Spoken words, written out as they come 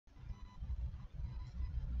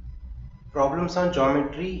Problems on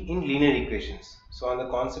geometry in linear equations. So on the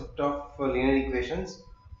concept of linear equations,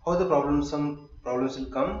 how the problems will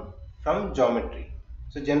come from geometry.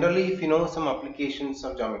 So generally, if you know some applications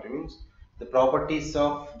of geometry, means the properties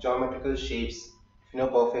of geometrical shapes, if you know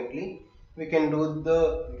perfectly, we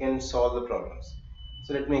can solve the problems.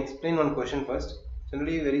 So let me explain one question first.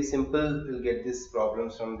 Generally, very simple. We'll get these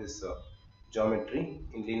problems from this geometry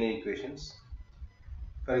in linear equations.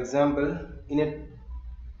 For example, in a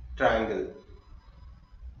triangle.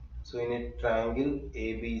 So in a triangle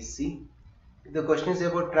ABC, if the question is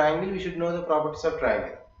about triangle, we should know the properties of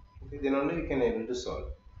triangle. Okay, then only we can able to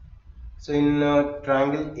solve. So in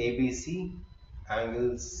triangle ABC,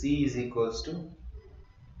 angle C is equals to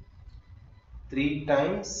 3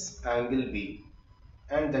 times angle B,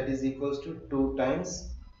 and that is equals to 2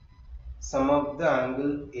 times sum of the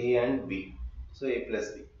angle A and B. So A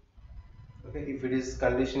plus B. Okay, if it is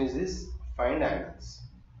condition is this, find angles.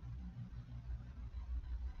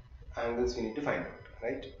 Angles we need to find out,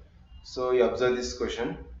 right? So you observe this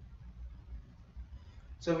question.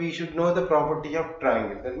 So we should know the property of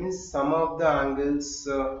triangle. That means sum of the angles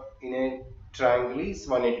in a triangle is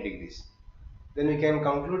 180 degrees. Then we can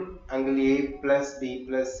conclude angle A plus B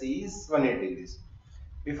plus C is 180 degrees.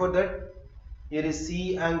 Before that, here is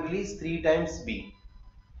C angle is 3 times B.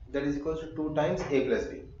 That is equal to 2 times A plus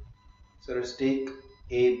B. So let's take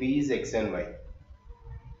AB is X and Y.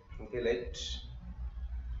 Okay, let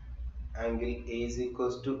angle A is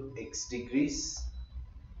equals to X degrees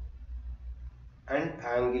and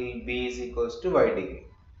angle B is equals to Y degree.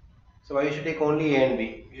 So why you should take only A and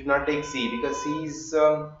B? You should not take C because C is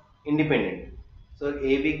independent. So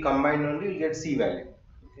AB combined only will get C value.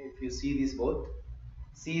 Okay, if you see these both,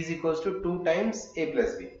 C is equals to 2 times A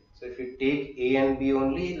plus B. So if you take A and B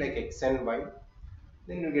only like X and Y,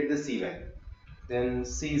 then you get the C value. Then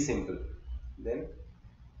C is simple. Then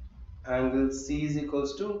angle C is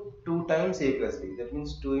equals to 2 times A plus B. That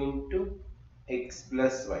means 2 into X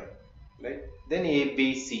plus Y. Right? Then A,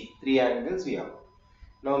 B, C. 3 angles we have.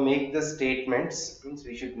 Now make the statements, means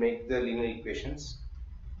we should make the linear equations.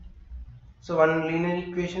 So one linear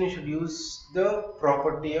equation you should use the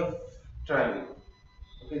property of triangle.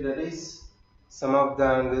 Okay, that is sum of the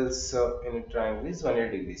angles in a triangle is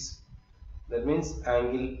 180 degrees. That means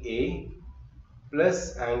angle A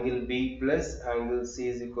plus angle B plus angle C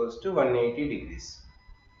is equals to 180 degrees.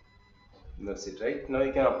 That's it, right? Now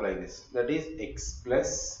you can apply this. That is X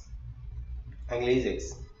plus angle is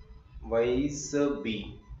X, Y is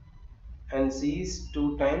B, and C is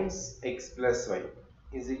 2 times X plus Y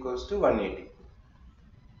is equals to 180.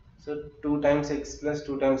 So 2 times X plus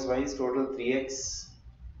 2 times Y is total 3X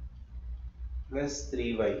plus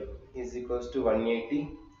 3Y is equals to 180,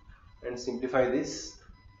 and simplify this,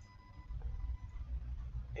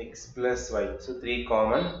 X plus Y, so 3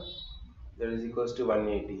 common, that is equals to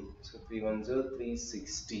 180. So 3 1s are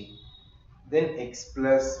 360. Then X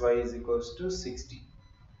plus Y is equals to 60.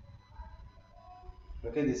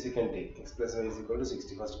 Okay, this we can take. X plus Y is equal to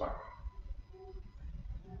 60, first part.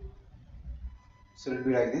 So it will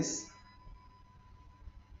be like this.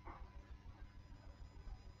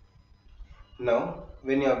 Now,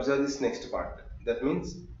 when you observe this next part, that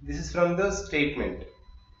means this is from the statement.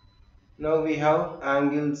 Now we have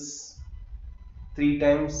angles 3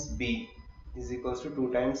 times B is equals to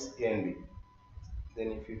 2 times A and B.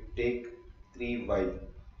 Then if you take 3Y,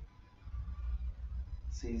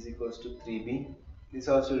 C is equals to 3B. This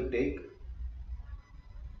also will take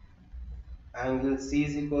angle C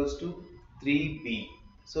is equals to 3B.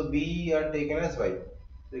 So B are taken as Y.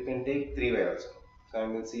 So you can take 3Y also. So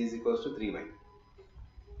angle C is equals to 3Y.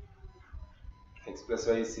 X plus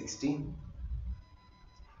Y is 60.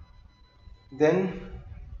 Then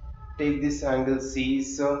take this angle C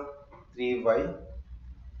is 3Y,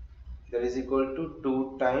 that is equal to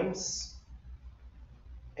 2 times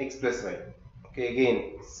X plus Y. Okay,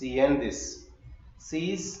 again C and this.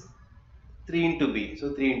 C is 3 into B,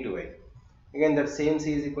 so 3 into Y. Again that same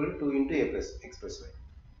C is equal to 2 into A plus X plus Y.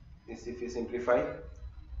 This if you simplify,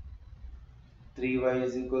 3Y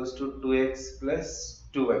is equals to 2X plus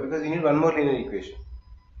 2Y, because you need one more linear equation.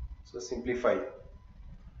 So simplify,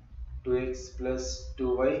 2x plus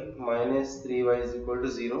 2y minus 3y is equal to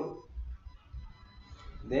 0.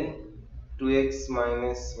 Then 2x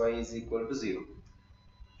minus y is equal to 0.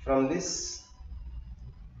 From this,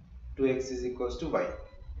 2x is equals to y.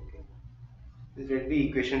 Okay. This will be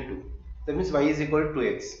equation 2. That means y is equal to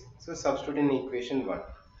 2x. So substitute in equation 1.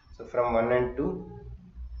 So from 1 and 2,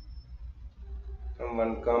 from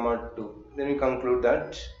 1 comma 2, then we conclude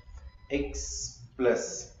that x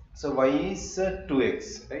plus, so y is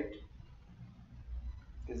 2x, right,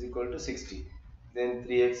 is equal to 60. then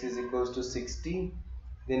 3x is equals to 60,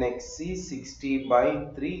 then x is 60 by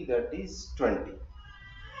 3, that is 20.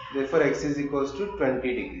 Therefore x is equals to 20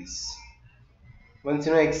 degrees. Once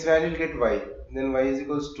you know x value, you get y, then y is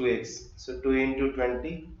equals to x. So 2 into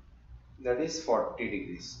 20, that is 40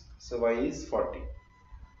 degrees. So y is 40.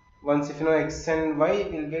 Once if you know x and y,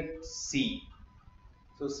 you will get c.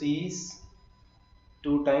 So c is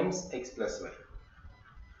 2 times x plus y.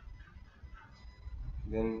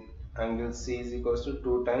 Then angle c is equals to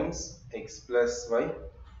 2 times x plus y,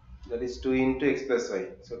 that is 2 into x plus y.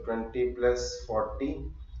 So 20 plus 40,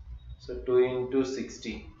 so 2 into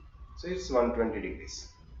 60, so it's 120 degrees,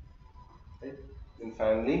 right? Then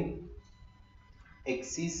finally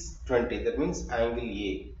x is 20, that means angle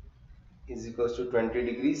A is equals to 20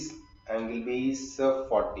 degrees, angle B is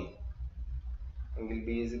 40, angle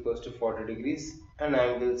B is equals to 40 degrees, and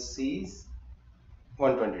angle C is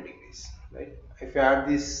 120 degrees, right? If you add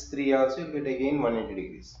these three also, you get again 180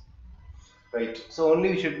 degrees, right? So only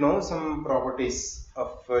we should know some properties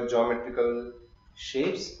of geometrical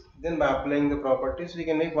shapes. Then by applying the properties, we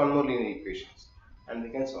can make one more linear equations and we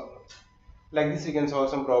can solve them. Like this, we can solve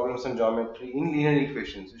some problems on geometry in linear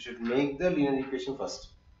equations. We should make the linear equation first.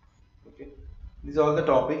 Okay, these are all the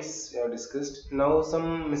topics we have discussed. Now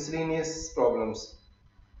some miscellaneous problems,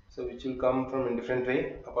 so which will come from a different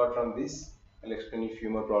way. Apart from this, I'll explain you a few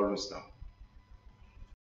more problems now.